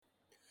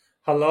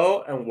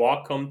Hello and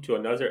welcome to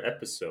another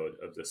episode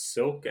of the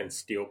Silk and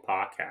Steel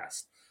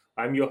podcast.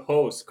 I'm your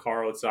host,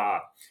 Carl Za.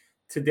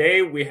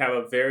 Today we have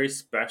a very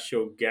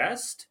special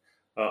guest,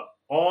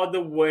 all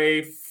the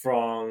way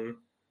from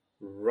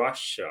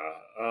Russia.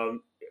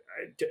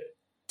 T-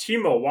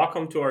 Timo,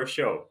 welcome to our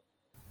show.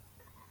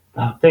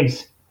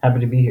 Thanks. Happy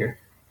to be here.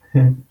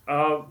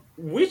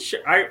 Which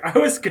I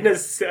was gonna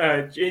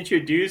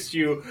introduce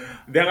you,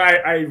 then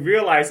I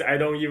realized I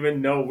don't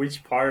even know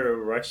which part of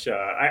Russia.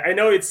 I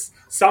know it's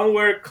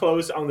somewhere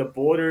close on the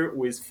border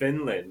with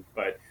Finland,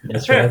 but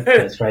That's right.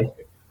 That's right.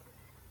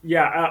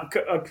 yeah,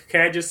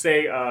 can I just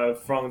say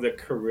from the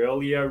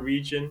Karelia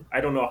region?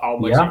 I don't know how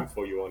much Yeah,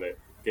 info you want to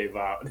give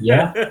out.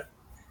 yeah.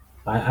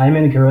 I'm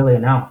in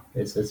Karelia now.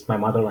 It's my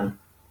motherland.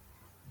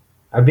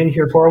 I've been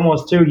here for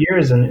almost 2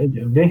 years, and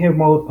I've been here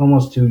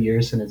almost 2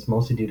 years, and it's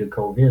mostly due to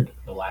COVID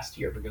the last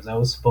year because I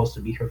was supposed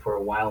to be here for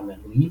a while and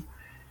then leave,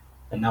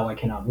 and now I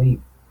cannot leave.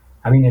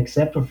 I mean,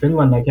 except for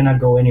Finland, I cannot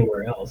go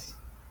anywhere else,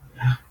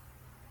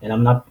 and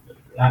I'm not.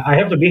 I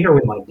have to be here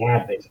with my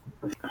dad,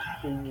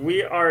 basically.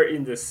 We are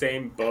in the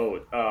same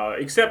boat,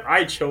 except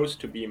I chose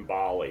to be in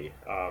Bali.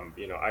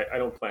 I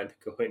don't plan to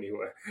go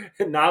anywhere.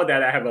 Now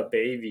that I have a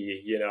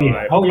baby, Yeah.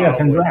 I Oh yeah, probably.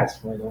 congrats,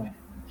 by the way.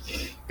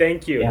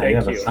 Thank you, Yeah, you thank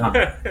have a you.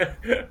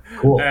 son.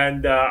 Cool.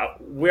 And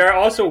we're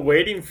also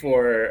waiting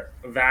for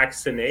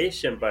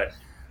vaccination, but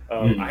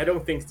I Mm.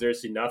 don't think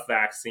there's enough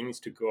vaccines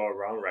to go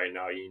around right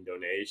now in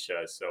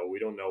Indonesia, so we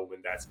don't know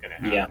when that's going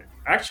to Yeah. happen.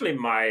 Actually,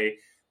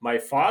 my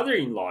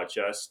father-in-law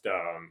just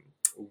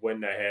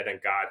went ahead and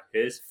got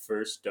his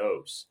first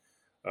dose.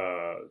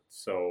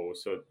 So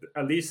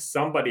at least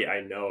somebody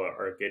I know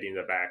are getting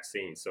the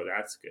vaccine, so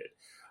that's good.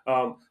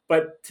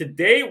 But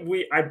today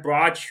I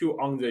brought you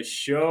on the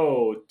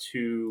show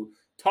to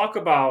talk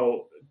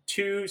about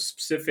two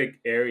specific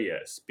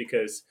areas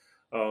because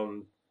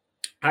um,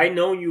 I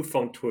know you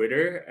from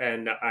Twitter,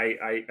 and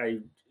I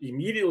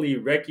immediately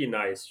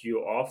recognize you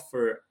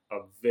offer a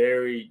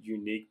very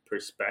unique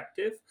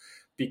perspective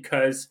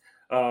because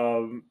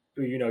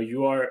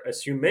you are,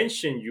 as you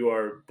mentioned, you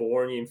are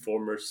born in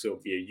former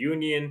Soviet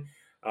Union,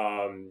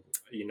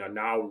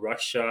 now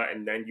Russia,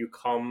 and then you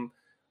come,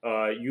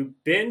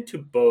 you've been to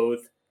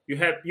both. You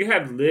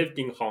have lived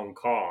in Hong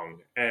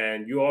Kong,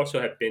 and you also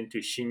have been to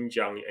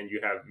Xinjiang, and you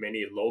have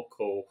many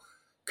local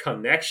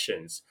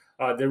connections.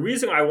 The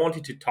reason I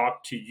wanted to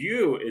talk to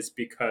you is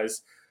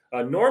because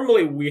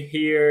normally we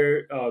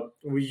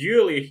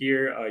usually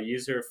hear a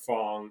user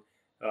from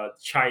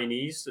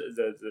Chinese,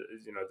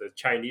 the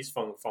Chinese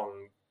from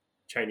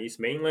Chinese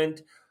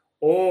mainland,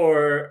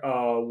 or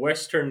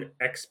Western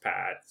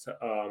expats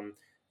uh,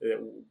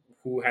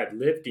 who had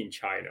lived in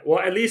China. Well,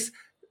 at least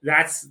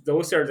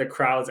those are the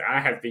crowds I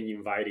have been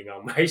inviting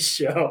on my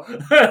show.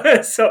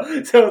 So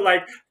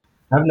like,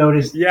 I've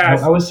noticed. I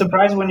yes. was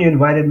surprised when you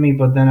invited me,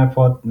 but then I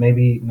thought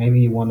maybe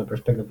you want the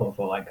perspective of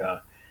like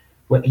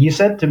what you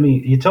said to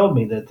me. You told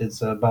me that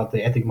it's about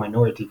the ethnic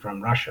minority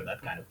from Russia,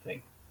 that kind of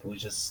thing.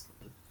 Which is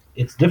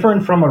it's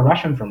different from a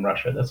Russian from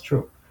Russia. That's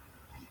true.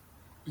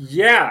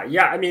 Yeah,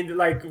 yeah. I mean,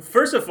 like,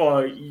 first of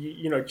all,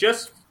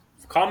 just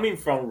coming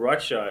from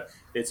Russia,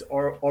 it's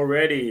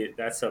already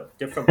that's a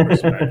different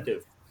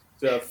perspective.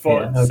 So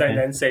Yeah.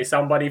 Okay. say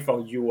somebody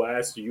from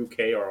U.S.,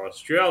 UK, or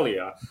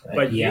Australia,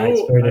 but Yeah, it's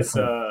you very as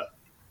different.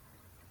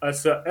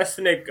 a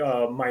ethnic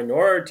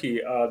minority.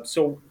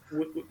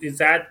 Is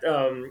that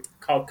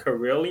called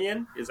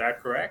Karelian? Is that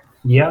correct?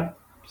 Yeah,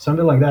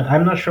 something like that.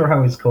 I'm not sure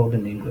how it's called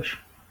in English.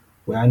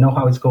 Well, I know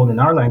how it's called in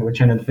our language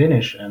and in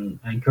Finnish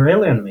and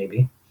Karelian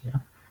maybe. Yeah.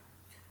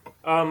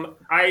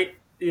 I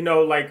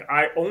like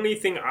I only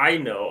thing I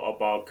know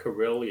about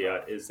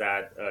Karelia is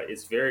that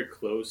it's very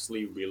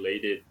closely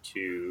related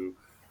to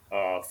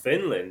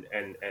Finland,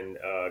 and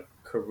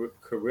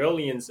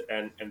Karelians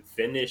and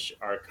Finnish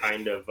are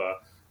kind of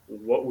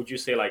what would you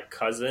say, like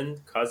cousin?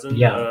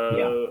 Yeah.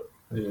 Yeah.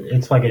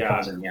 It's like a Yeah.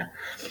 cousin. Yeah.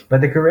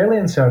 But the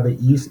Karelians are the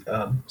east,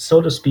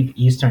 so to speak,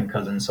 eastern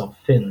cousins of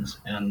Finns,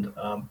 and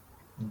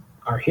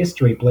our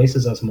history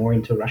places us more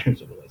into Russian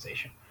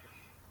civilization.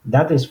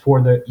 That is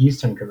for the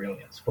Eastern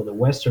Karelians. For the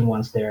Western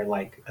ones, they're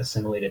like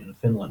assimilated in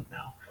Finland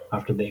now.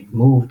 After they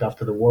moved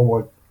after the World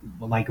War,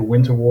 like a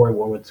Winter War,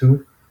 World War II,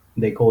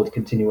 they call it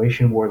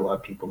continuation war. A lot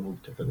of people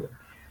moved to Finland.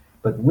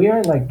 But we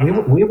are like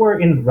Uh-huh. we were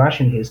in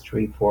Russian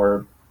history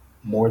for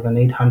more than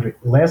 800,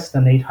 less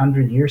than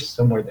 800 years,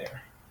 somewhere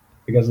there,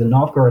 because the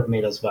Novgorod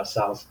made us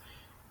vassals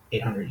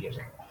 800 years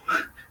ago.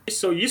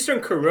 So Eastern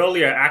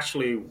Karelia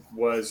actually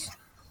was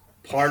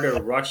part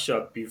of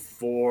Russia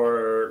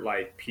before,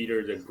 like,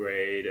 Peter the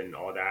Great and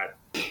all that.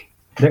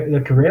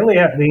 The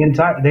Karelia, the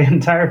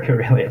entire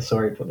Karelia.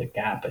 Sorry for the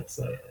gap. It's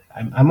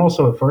I'm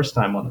also a first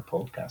time on a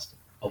podcast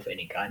of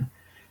any kind,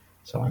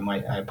 so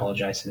I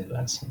apologize in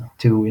advance,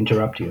 to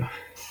interrupt you.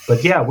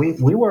 But yeah,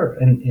 we were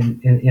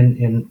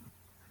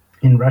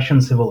in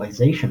Russian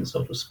civilization,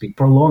 so to speak,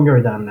 for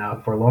longer than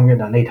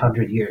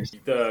 800 years.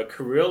 The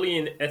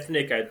Karelian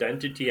ethnic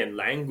identity and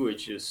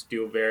language is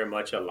still very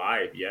much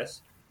alive,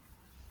 yes?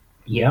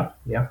 Yeah,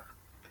 yeah.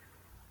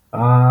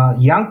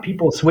 Young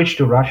people switch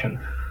to Russian.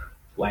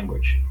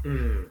 language.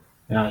 Mm,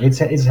 It's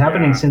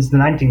happening yeah. since the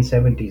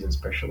 1970s,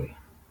 especially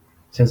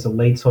since the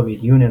late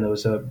Soviet Union. It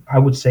was a I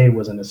would say it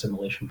was an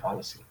assimilation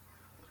policy,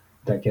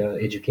 like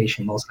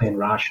education mostly in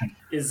Russian.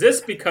 Is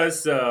this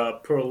because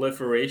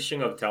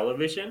proliferation of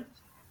television?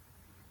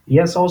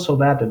 Yes, also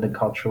that and the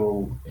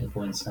cultural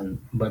influence, and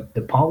but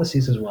the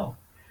policies as well.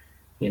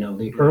 Mm,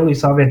 The early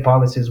Soviet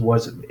policy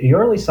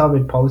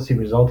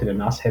resulted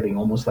in us having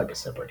almost like a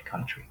separate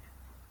country,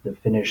 the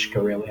Finnish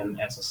Karelian mm.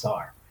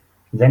 SSR.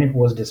 Then it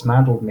was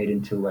dismantled, made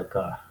into like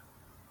a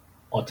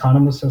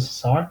autonomous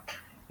SSR,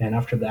 and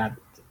after that,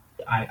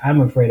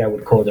 I'm afraid I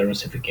would call it a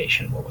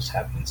Russification. What was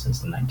happening since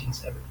the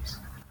 1970s.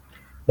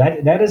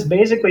 That is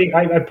basically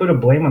I put a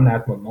blame on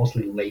that, but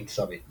mostly late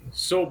Soviet Union.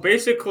 So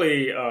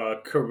basically,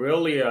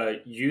 Karelia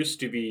used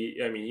to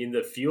be. I mean, in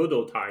the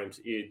feudal times,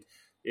 it's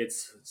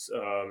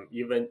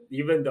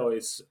even though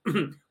it's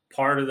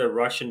part of the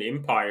Russian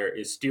Empire,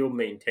 it still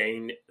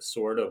maintained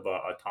sort of Yeah,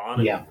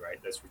 autonomy, right?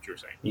 That's what you're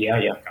saying. yeah,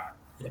 Okay, yeah. got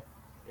Yeah. it.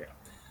 Yeah.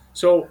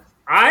 So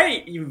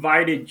I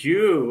invited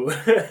you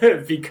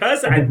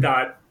because I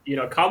thought,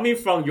 coming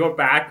from your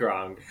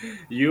background,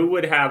 you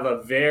would have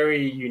a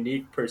very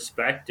unique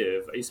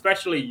perspective.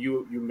 Especially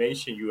you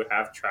mentioned you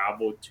have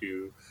traveled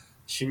to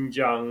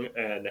Xinjiang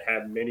and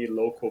had many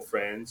local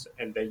friends,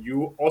 and then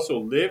you also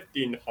lived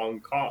in Hong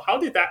Kong. How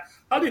did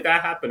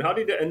that happen? How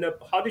did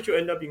you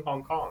end up in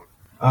Hong Kong?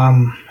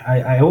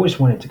 I always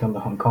wanted to come to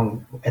Hong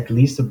Kong, at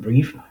least a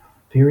brief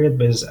period,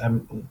 because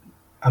I'm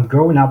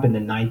growing up in the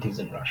 90s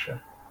in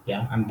Russia.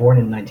 Yeah, I'm born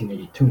in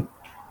 1982,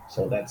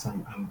 so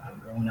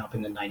I'm growing up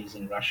in the 90s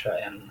in Russia,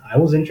 and I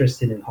was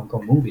interested in Hong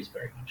Kong movies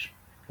very much.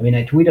 I mean,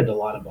 I tweeted a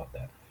lot about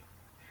that,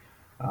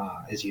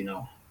 as you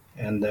know,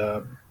 and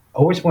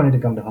always wanted to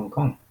come to Hong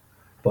Kong,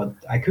 but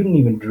I couldn't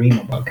even dream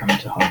about coming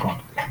to Hong Kong,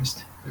 to be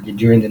honest,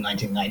 during the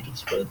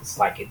 1990s. But it's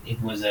like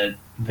it was a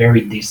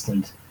very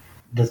distant.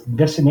 The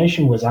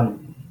destination was out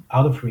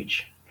of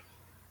reach.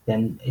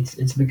 Then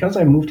it's because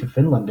I moved to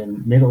Finland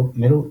in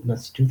middle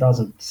that's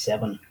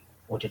 2007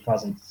 or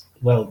 2000,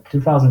 well,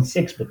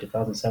 2006, but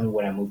 2007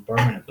 when I moved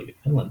permanently to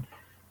Finland.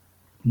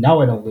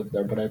 Now I don't live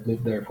there, but I've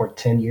lived there for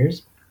 10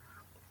 years.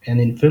 And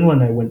in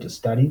Finland, I went to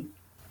study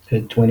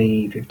in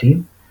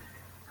 2015,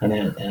 and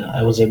then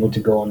I was able to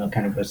go on a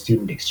kind of a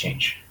student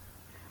exchange,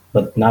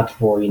 but not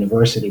for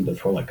university, but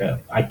for like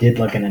I did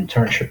like an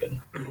internship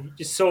in.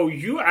 So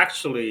you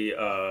actually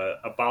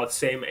about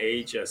same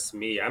age as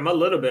me. I'm a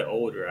little bit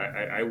older.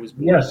 I was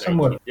born Yeah, in 19.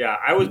 somewhat. Yeah,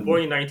 I was Mhm.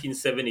 born in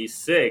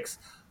 1976.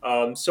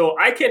 So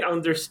I can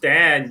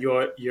understand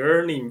your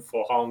yearning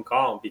for Hong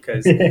Kong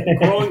because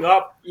growing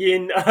up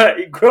in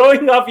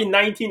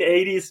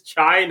 1980s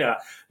China,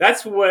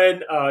 that's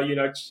when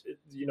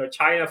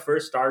China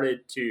first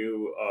started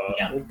to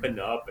Yeah, open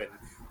up and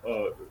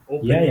yeah,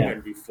 opening yeah,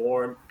 and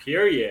reform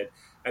period,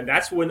 and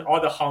that's when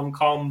all the Hong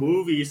Kong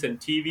movies and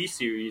TV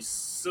series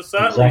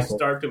suddenly exactly.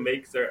 start to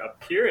make their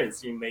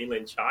appearance in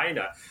mainland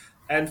China.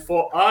 And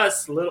for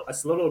us,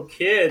 little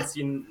kids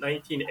in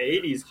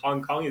 1980s,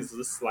 Hong Kong is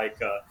just like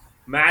a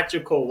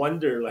magical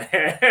wonderland.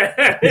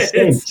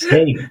 Same, It's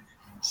same,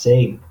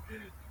 same.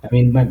 I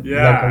mean, like a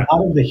yeah,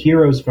 lot of the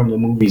heroes from the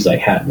movies I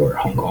had were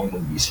Hong Kong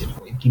movies. It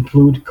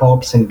include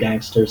cops and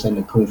gangsters and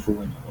the kung fu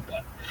and all of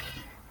that.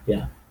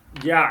 Yeah.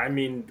 yeah. I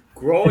mean,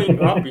 growing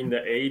up in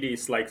the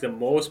 80s, like the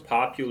most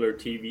popular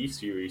TV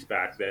series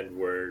back then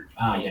were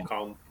Ah, Hong yeah.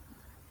 Kong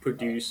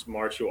produced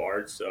martial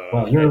arts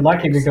Well, you're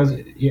lucky antics. because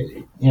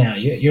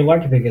you're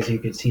lucky because you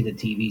could see the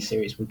TV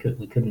series. We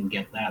couldn't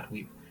get that.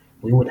 We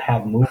would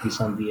have movies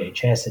on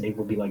VHS and it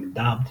would be like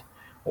dubbed,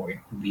 or it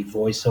would be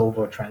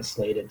voiceover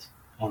translated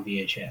on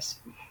VHS.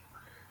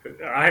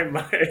 I'm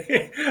I'm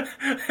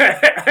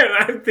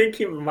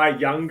thinking my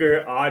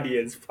younger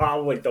audience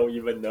probably don't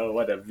even know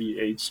what a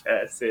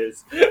VHS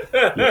is.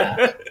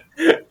 Yeah,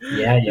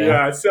 yeah, yeah.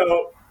 Yeah,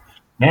 so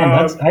Man,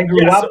 that's I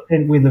grew yeah, so up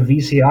with the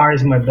VCR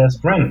as my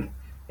best friend.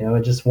 I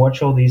just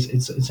watch all these.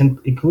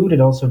 Included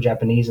also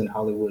Japanese and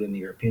Hollywood and the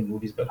European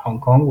movies, but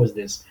Hong Kong was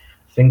this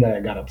thing that I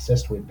got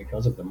obsessed with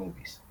because of the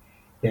movies.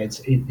 Yeah,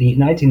 the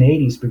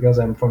 1980s because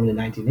I'm from the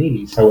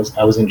 1980s. I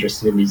was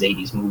interested in these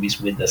 80s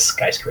movies with the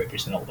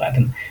skyscrapers and all that,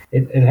 and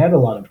it had a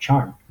lot of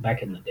charm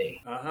back in the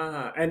day.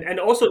 and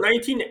also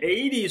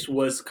 1980s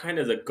was kind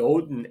of the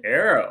golden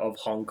era of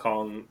Hong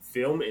Kong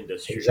film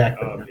industry.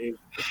 Exactly.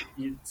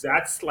 Yeah.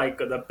 That's like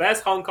the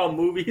best Hong Kong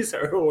movies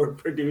were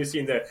produced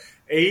in the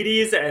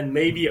 80s and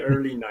maybe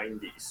early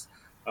 90s.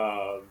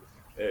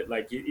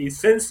 Like it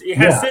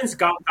has Yeah, since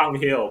gone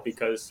downhill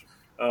because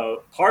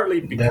partly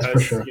that's for because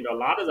sure. a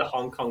lot of the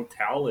Hong Kong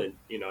talent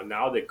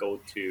now they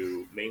go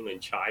to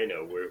mainland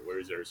China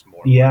where there's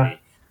more Yeah,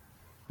 money.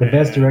 the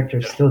best And director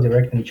is still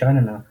directing in China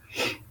now.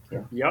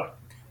 Yeah. yep.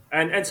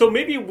 And so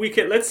maybe we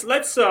can let's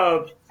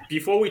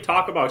before we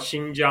talk about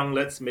Xinjiang,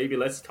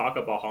 let's talk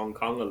about Hong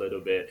Kong a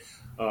little bit.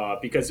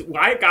 Because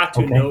I got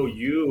to Okay. know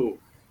you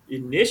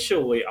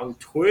initially on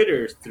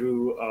Twitter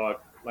through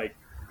like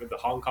the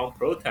Hong Kong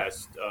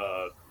protest,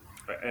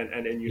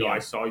 and I Yeah.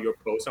 saw your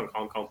post on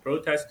Hong Kong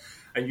protest,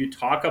 and you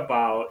talk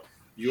about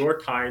your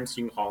times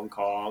in Hong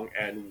Kong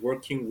and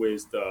working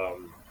with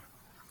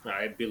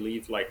I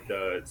believe like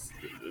the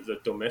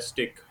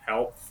domestic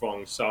help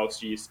from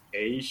Southeast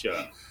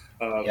Asia,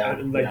 Yeah,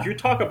 and like yeah. you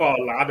talk about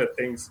a lot of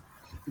things,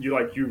 you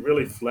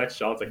really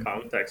flesh out the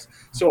context.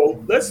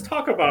 So let's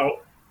talk about,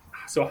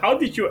 so how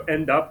did you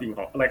end up in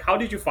like how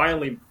did you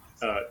finally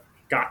uh,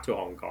 got to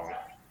Hong Kong,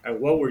 and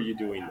what were you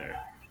doing there?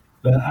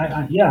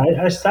 But yeah,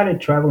 I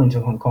started traveling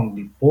to Hong Kong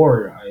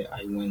before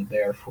I went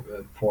there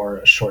for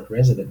a short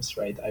residence,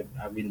 right?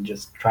 I've been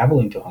just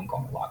traveling to Hong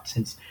Kong a lot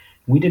since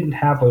we didn't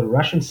have a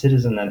Russian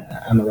citizen, and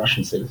I'm a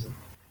Russian citizen.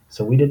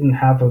 So we didn't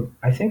have a,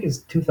 I think it's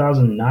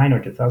 2009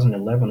 or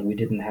 2011, we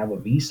didn't have a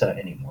visa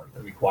anymore,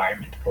 the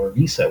requirement for a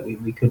visa.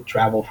 We could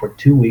travel for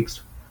 2 weeks,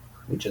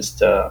 we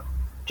just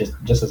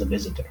as a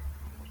visitor.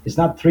 It's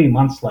not 3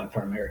 months like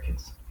for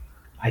Americans.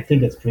 I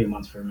think it's 3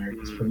 months for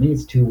Americans. For Mm, me,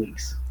 it's 2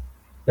 weeks.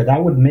 But I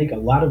would make a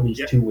lot of these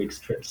yeah. 2 weeks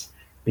trips.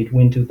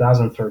 Between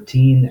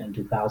 2013 and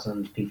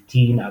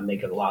 2015, I'd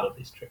make a lot of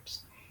these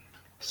trips.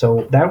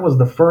 So that was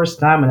the first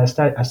time, and I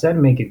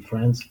started making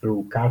friends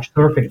through couch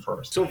surfing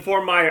first. So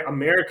for my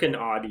American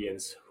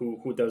audience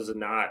who does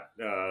not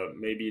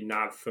maybe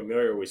not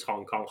familiar with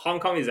Hong Kong, Hong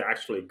Kong is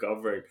actually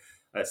governed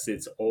as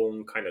its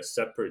own kind of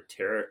separate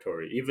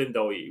territory, even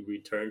though it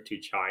returned to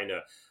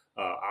China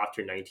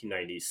after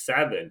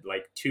 1997.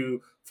 Like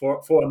to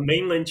for a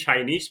mainland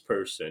Chinese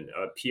person,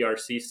 a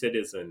PRC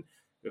citizen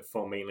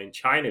from mainland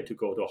China to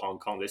go to Hong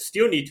Kong, they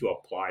still need to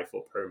apply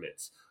for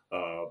permits.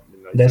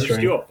 That's There's right.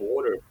 still a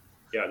border.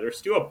 Yeah, there's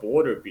still a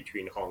border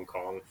between Hong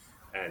Kong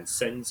and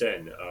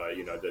Shenzhen,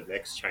 the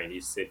next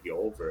Chinese city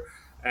over.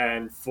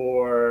 And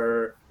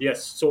for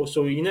yes, so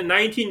in the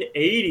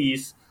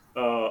 1980s,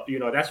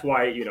 that's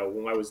why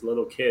when I was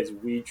little kids,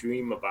 we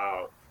dream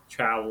about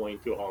traveling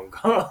to Hong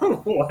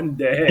Kong one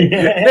day.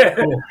 Yeah,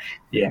 cool.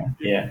 Yeah,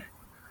 yeah.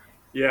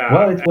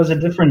 Well, Yeah, it was a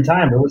different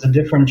time. It was a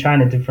different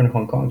China, different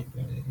Hong Kong.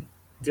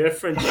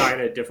 different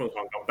China, different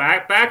Hong Kong.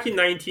 Back in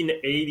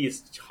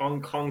 1980s,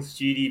 Hong Kong's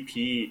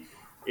GDP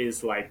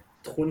is like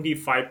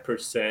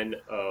 25%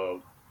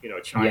 of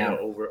China Yeah,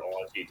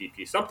 overall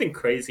GDP, something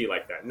crazy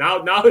like that.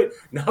 Now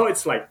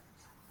it's like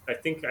I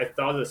think I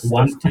thought the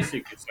one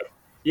statistic is like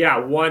yeah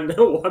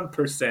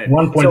 1%.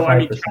 one point So I five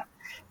mean percent,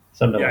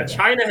 something yeah, like that.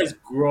 China has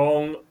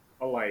grown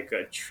like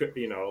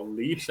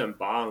leaps and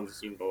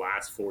bounds in the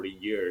last 40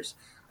 years,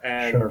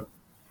 and Sure.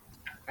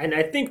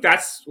 I think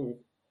that's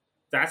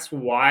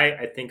why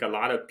I think a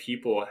lot of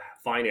people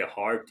find it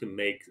hard to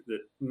make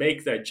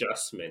the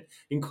adjustment,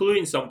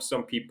 including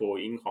some people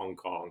in Hong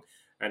Kong.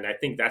 And I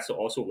think that's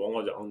also one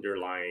of the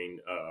underlying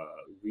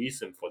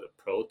reason for the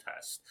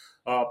protest.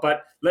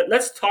 But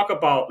let's talk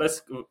about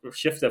let's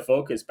shift the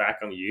focus back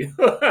on you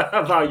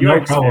about your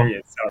No problem.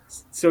 experience.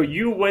 So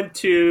you went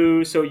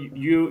to so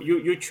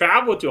you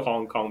traveled to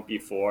Hong Kong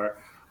before,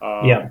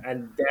 Yeah.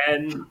 and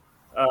then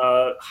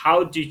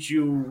how did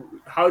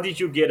you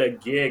get a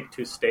gig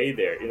to stay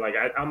there? Like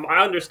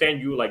I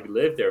understand you like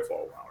lived there for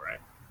a while, right?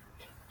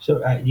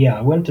 So yeah,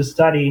 I went to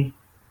study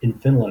in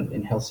Finland,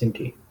 in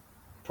Helsinki,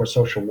 for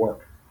social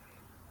work,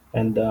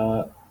 and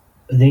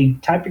they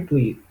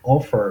typically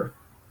offer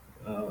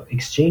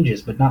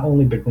exchanges, but not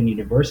only between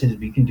universities,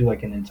 but you can do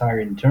like an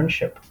entire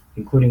internship,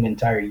 including an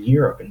entire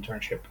year of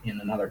internship in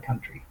another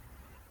country.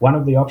 One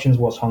of the options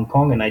was Hong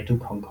Kong, and I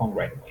took Hong Kong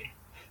right away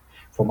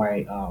for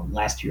my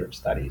last year of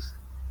studies.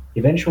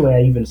 Eventually,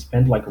 I even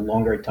spent like a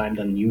longer time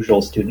than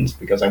usual students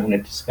because I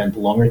wanted to spend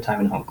longer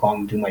time in Hong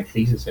Kong, do my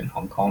thesis in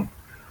Hong Kong,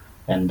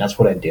 and that's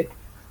what I did.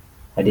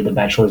 I did a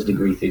bachelor's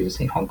degree thesis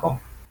in Hong Kong.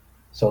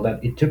 So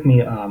that it took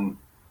me an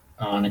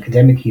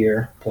academic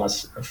year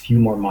plus a few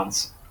more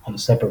months on a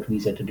separate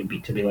visa to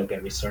be like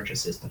a research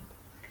assistant.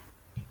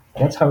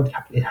 That's how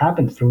it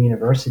happened through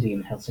university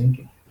in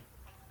Helsinki.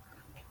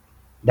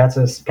 That's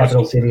a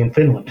capital So, city in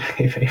Finland.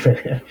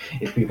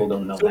 If people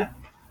don't know so that.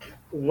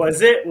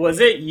 was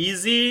it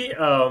easy?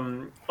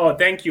 Oh,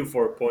 thank you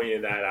for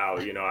pointing that out.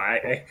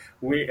 I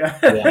we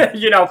Yeah.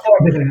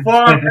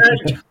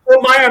 for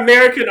my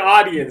American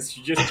audience,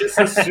 you just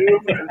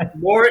assume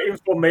more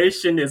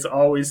information is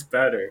always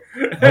better.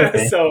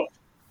 Okay. So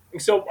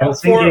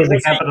Helsinki for is the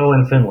was it capital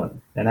in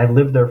Finland, and I've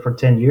lived there for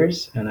 10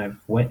 years. And I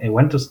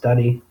went to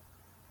study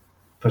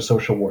for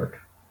social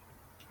work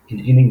in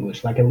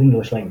English, like an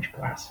English language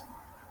class.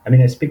 I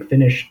mean, I speak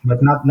Finnish, but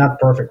not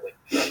perfectly.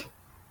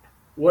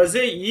 was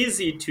it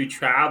easy to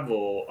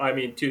travel? I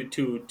mean,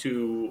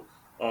 to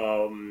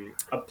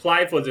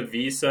apply for the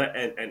visa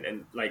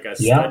and like a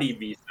Yeah, study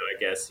visa, I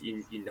guess,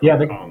 in yeah.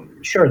 Hong Kong.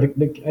 Sure.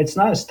 It's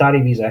not a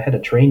study visa. I had a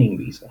training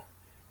visa.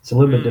 It's a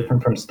little bit Mm,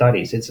 different from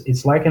studies.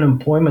 It's like an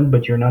employment,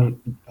 but you're not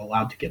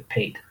allowed to get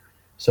paid.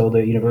 So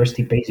the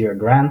university pays you a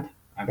grant.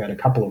 I've had a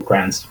couple of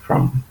grants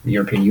from the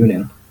European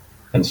Union,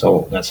 and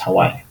so that's how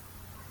I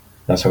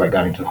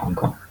got into Hong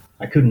Kong.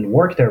 I couldn't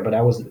work there, but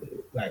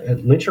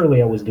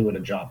literally I was doing a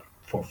job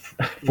for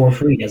for mm.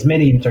 free, as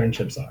many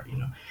internships are,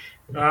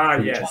 Ah,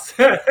 free job. yes,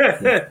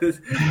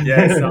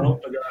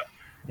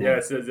 Yeah.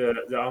 yes, yes,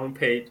 the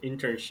unpaid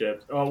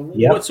internships.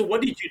 Yep. So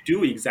what did you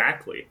do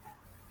exactly?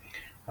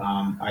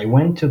 I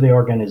went to the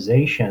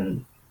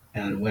organization.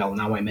 And well,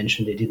 now I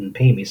mentioned they didn't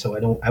pay me, so I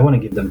don't. I want to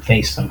give them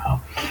face somehow.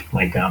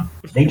 Like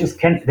they just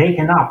can. They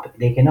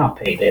cannot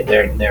pay.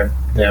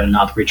 They're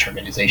not rich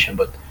organization,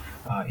 but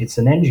it's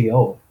an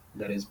NGO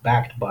that is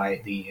backed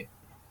by the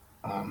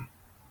um,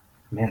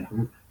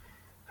 man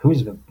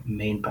who's the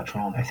main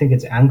patron. I think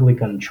it's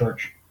Anglican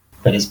Church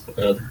that is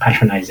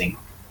patronizing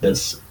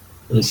this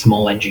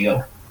small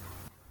NGO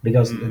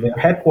because Mm. their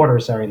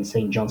headquarters are in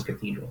St. John's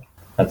Cathedral.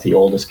 That's the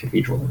oldest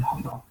cathedral in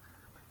Hong Kong.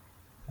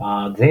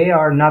 They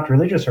are not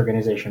religious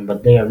organization,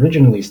 but they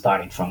originally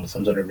started from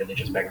some sort of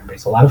religious background.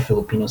 Because a lot of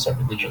Filipinos are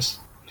religious,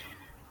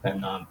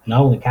 and not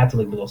only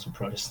Catholic but also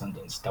Protestant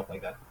and stuff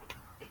like that.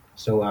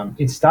 So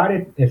it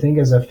started, I think,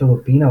 as a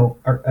Filipino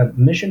or a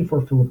mission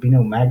for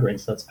Filipino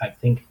migrants. That's I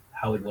think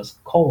how it was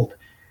called,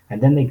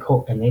 and then they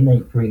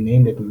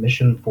renamed it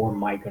Mission for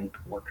Migrant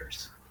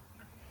Workers.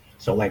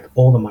 So like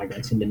all the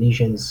migrants,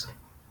 Indonesians,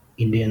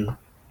 Indian,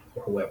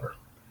 or whoever.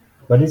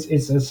 But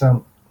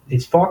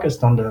it's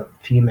focused on the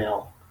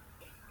female.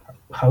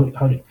 How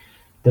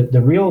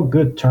the real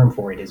good term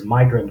for it is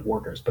migrant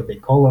workers, but they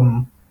call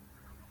them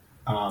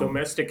um,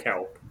 Domestic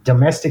help.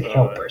 domestic Uh,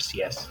 helpers.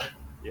 Yes,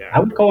 yeah. I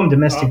would call them Uh,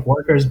 domestic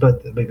workers,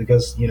 but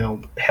because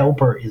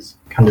helper is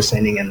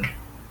condescending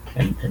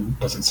and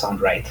doesn't sound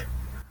right.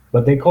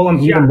 But they call them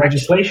yeah. even Actually,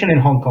 legislation in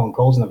Hong Kong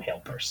calls them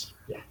helpers.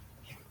 Yeah,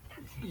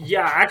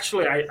 yeah.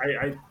 Actually,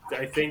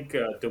 I think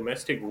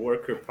domestic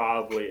worker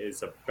probably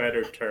is a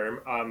better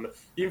term. In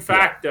yeah,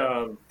 fact,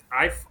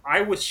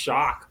 I was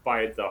shocked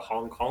by the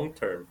Hong Kong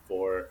term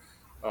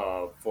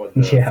yeah.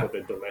 for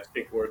the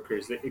domestic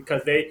workers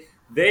because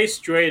they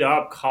straight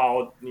up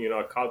called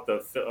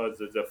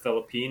the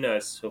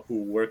Filipinas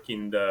who work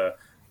in the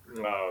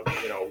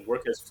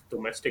work as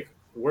domestic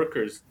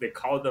workers. They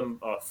call them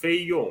Fei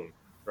Yong,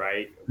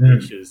 right?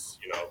 Which Mm, is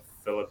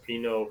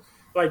Filipino.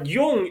 Like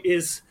Yong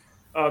is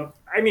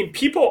I mean,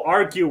 people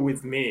argue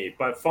with me,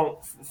 but from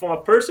a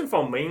person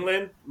from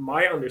mainland,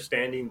 my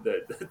understanding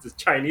that the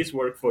Chinese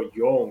word for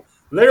yong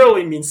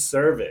literally means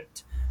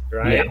servant, yeah,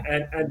 right?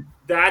 And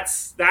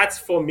that's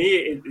for me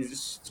it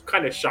is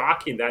kind of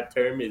shocking that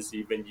term is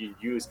even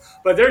used.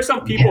 But there's some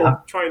yeah.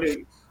 people trying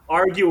to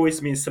argue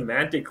with me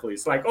semantically.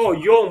 It's like, oh,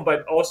 yong,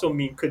 but also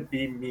mean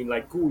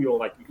like guyong,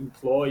 like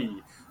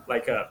employee,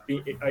 like a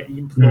Yeah.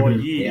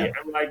 employee.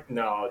 I'm like,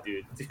 no,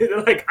 dude.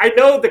 Like, I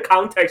know the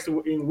context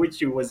in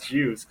which it was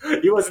used.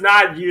 It was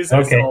not used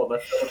as Okay. the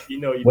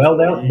Filipino Well,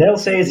 they'll employee.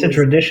 say it's It a was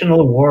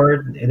traditional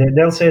word.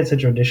 They'll say it's a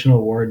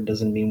traditional word.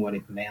 Doesn't mean what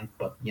it meant,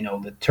 but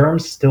the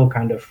terms still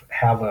kind of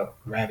have a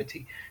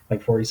gravity.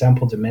 Like for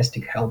example,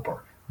 domestic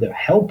helper. The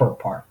helper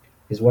part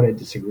is what I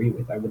disagree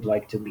with. I would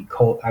like to be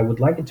called. I would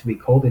like it to be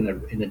called in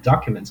the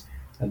documents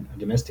a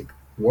domestic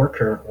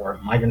worker or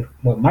migrant.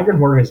 Well, migrant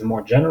worker is a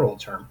more general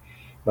term,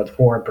 but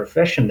for a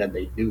profession that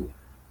they do,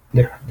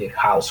 the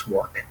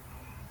housework.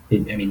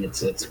 I mean,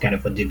 it's kind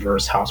of a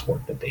diverse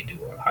housework that they do.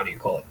 Or how do you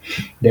call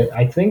it?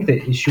 I think that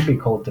it should be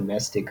called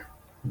domestic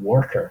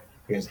worker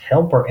because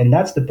helper, and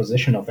that's the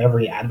position of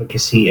every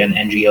advocacy and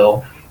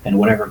NGO and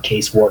whatever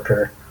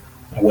caseworker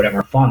or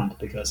whatever fund.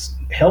 Because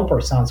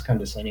helper sounds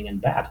condescending and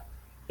bad.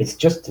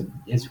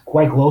 It's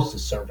quite close to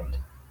servant.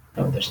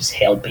 No, there's just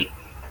helping.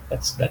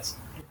 That's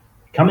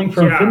coming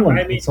from yeah. Finland.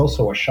 I mean, It's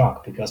also a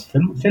shock because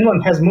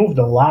Finland has moved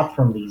a lot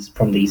from these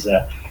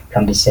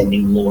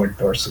condescending lord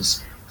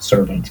versus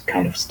servant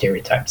kind of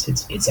stereotypes.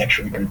 It's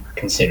actually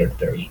considered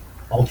very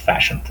old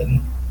fashioned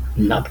and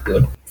not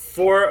good.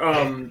 for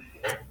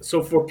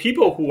so for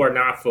people who are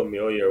not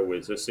familiar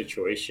with the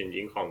situation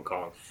in Hong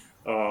Kong,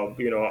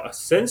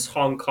 since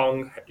Hong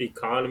Kong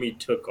economy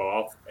took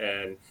off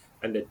and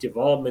the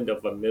development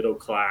of a middle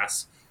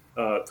class,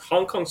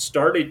 Hong Kong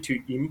started to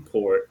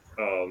import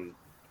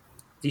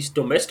these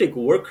domestic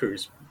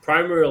workers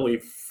primarily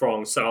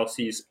from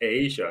Southeast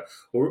Asia.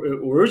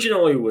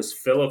 Originally, it was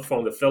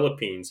from the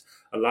Philippines.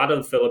 A lot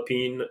of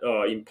Philippine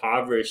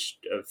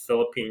impoverished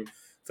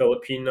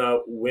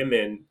Filipina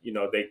women,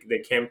 they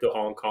came to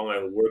Hong Kong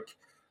and worked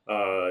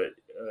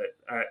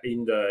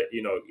in the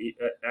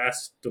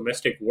as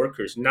domestic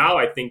workers. Now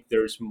I think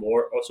there's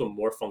more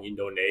from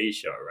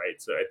Indonesia, right?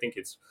 So I think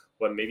it's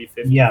what, maybe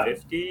fifty Yeah,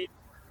 fifty.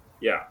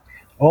 Yeah.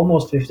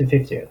 almost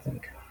 50-50, I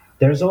think.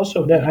 There's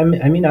also that I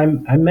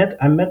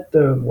met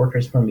the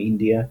workers from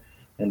India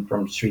and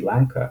from Sri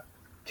Lanka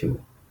too.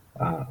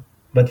 Uh,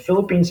 but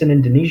Philippines and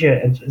Indonesia,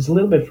 it's a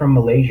little bit from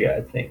Malaysia,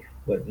 I think,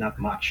 but not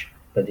much.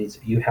 But it's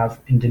you have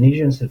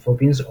Indonesians and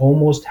Philippines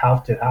almost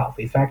half to half.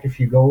 In fact, if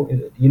you go,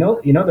 you know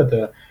that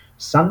the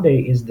Sunday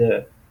is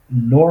the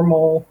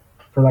normal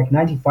for like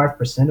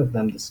 95% of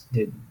them.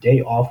 The day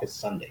off is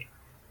Sunday,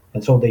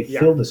 and so they Yeah.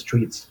 fill the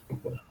streets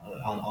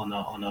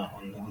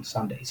on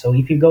Sunday. So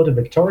if you go to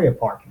Victoria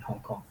Park in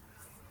Hong Kong,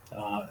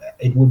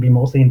 it would be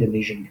mostly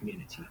Indonesian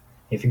community.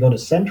 If you go to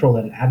Central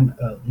and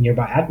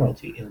nearby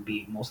Admiralty, it'll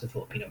be mostly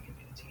Filipino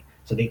community.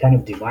 So they kind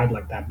of divide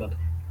like that. But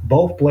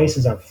both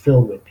places are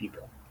filled with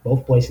people.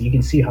 Both places, you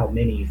can see how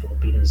many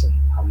Filipinos and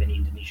how many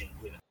Indonesian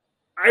women.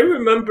 I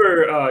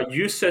remember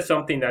you said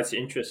something that's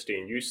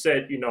interesting. You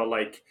said,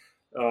 like,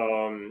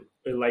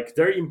 like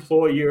their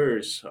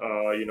employers,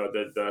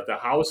 the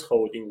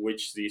household in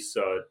which these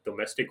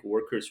domestic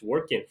workers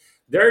work in,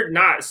 they're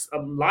not, a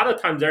lot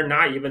of times they're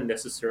not even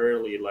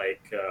necessarily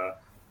like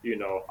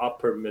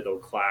upper middle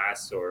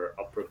class or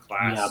upper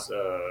Yeah.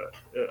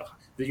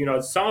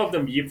 class. Some of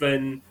them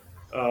even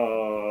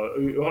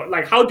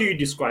like, how do you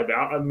describe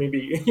it?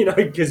 Maybe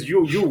because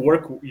you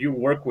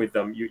work with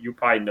them, you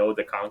probably know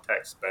the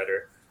context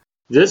better.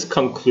 This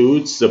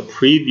concludes the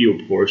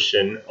preview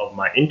portion of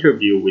my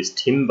interview with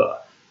Timba,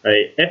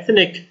 an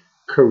ethnic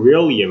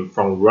Karelian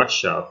from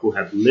Russia who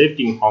have lived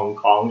in Hong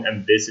Kong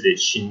and visited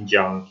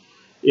Xinjiang.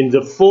 In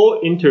the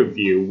full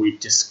interview, we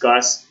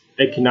discuss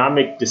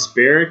economic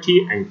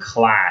disparity and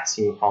class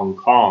in Hong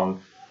Kong,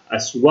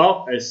 as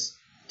well as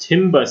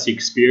Timba's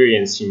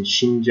experience in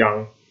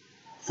Xinjiang.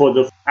 For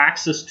the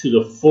access to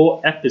the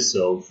full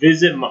episode,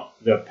 visit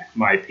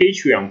my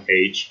Patreon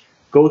page.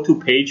 Go to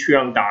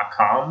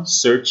patreon.com,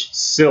 search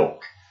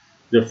Silk.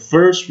 The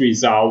first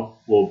result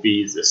will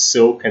be the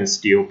Silk and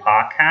Steel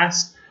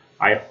podcast.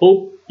 I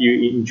hope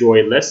you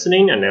enjoy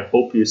listening and I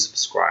hope you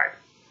subscribe.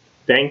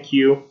 Thank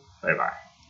you. Bye bye.